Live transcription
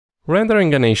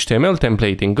Rendering an HTML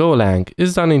template in Golang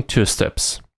is done in two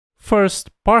steps. First,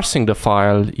 parsing the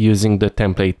file using the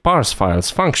template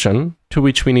parseFiles function, to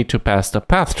which we need to pass the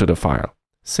path to the file,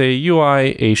 say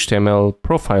UI HTML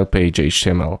profile page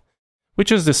HTML,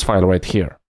 which is this file right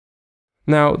here.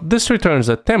 Now, this returns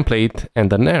a template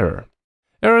and an error.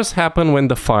 Errors happen when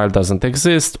the file doesn't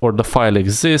exist, or the file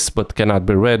exists but cannot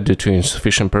be read due to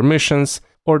insufficient permissions,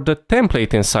 or the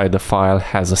template inside the file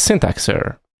has a syntax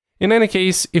error. In any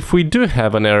case, if we do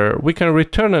have an error, we can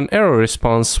return an error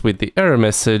response with the error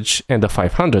message and the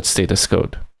 500 status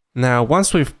code. Now,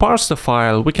 once we've parsed the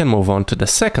file, we can move on to the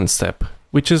second step,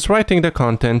 which is writing the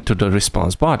content to the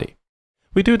response body.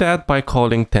 We do that by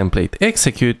calling template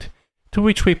execute, to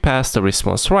which we pass the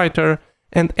response writer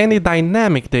and any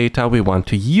dynamic data we want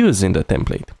to use in the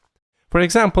template. For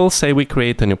example, say we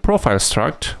create a new profile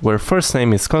struct where first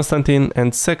name is Konstantin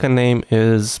and second name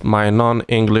is my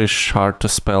non-English hard to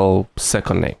spell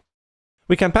second name.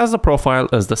 We can pass the profile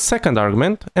as the second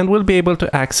argument and we'll be able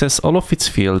to access all of its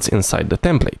fields inside the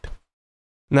template.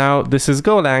 Now, this is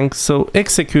Golang, so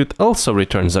execute also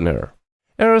returns an error.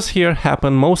 Errors here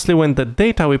happen mostly when the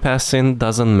data we pass in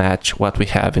doesn't match what we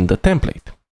have in the template.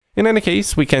 In any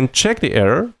case, we can check the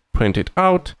error, print it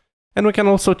out, and we can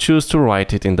also choose to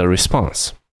write it in the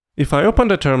response. If I open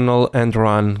the terminal and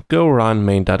run go run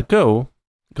main.go,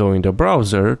 go in the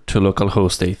browser to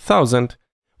localhost 8000,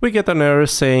 we get an error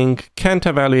saying can't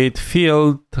evaluate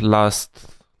field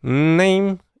last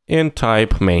name in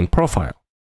type main profile.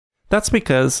 That's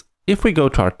because if we go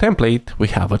to our template, we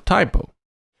have a typo.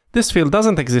 This field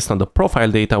doesn't exist on the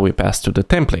profile data we passed to the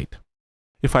template.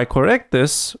 If I correct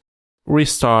this,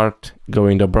 restart, go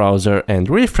in the browser and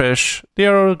refresh, the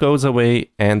error goes away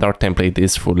and our template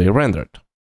is fully rendered.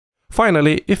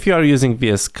 Finally, if you are using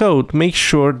VS Code, make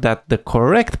sure that the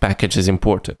correct package is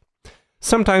imported.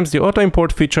 Sometimes the auto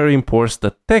import feature imports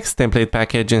the text template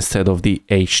package instead of the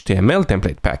HTML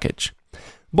template package.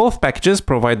 Both packages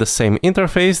provide the same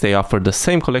interface, they offer the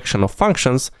same collection of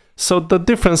functions, so the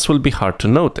difference will be hard to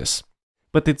notice.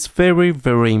 But it's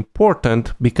very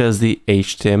important because the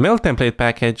HTML template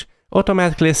package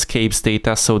automatically escapes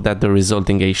data so that the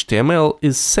resulting HTML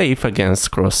is safe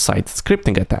against cross-site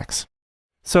scripting attacks.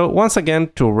 So once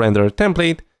again, to render a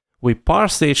template, we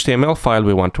parse the HTML file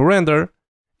we want to render.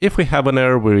 If we have an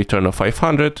error, we return a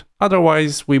 500.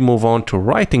 Otherwise, we move on to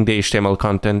writing the HTML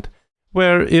content,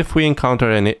 where if we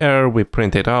encounter any error, we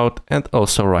print it out and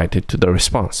also write it to the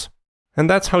response. And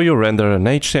that's how you render an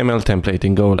HTML template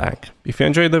in Golang. If you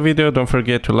enjoyed the video, don't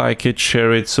forget to like it,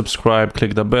 share it, subscribe,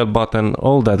 click the bell button,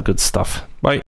 all that good stuff. Bye!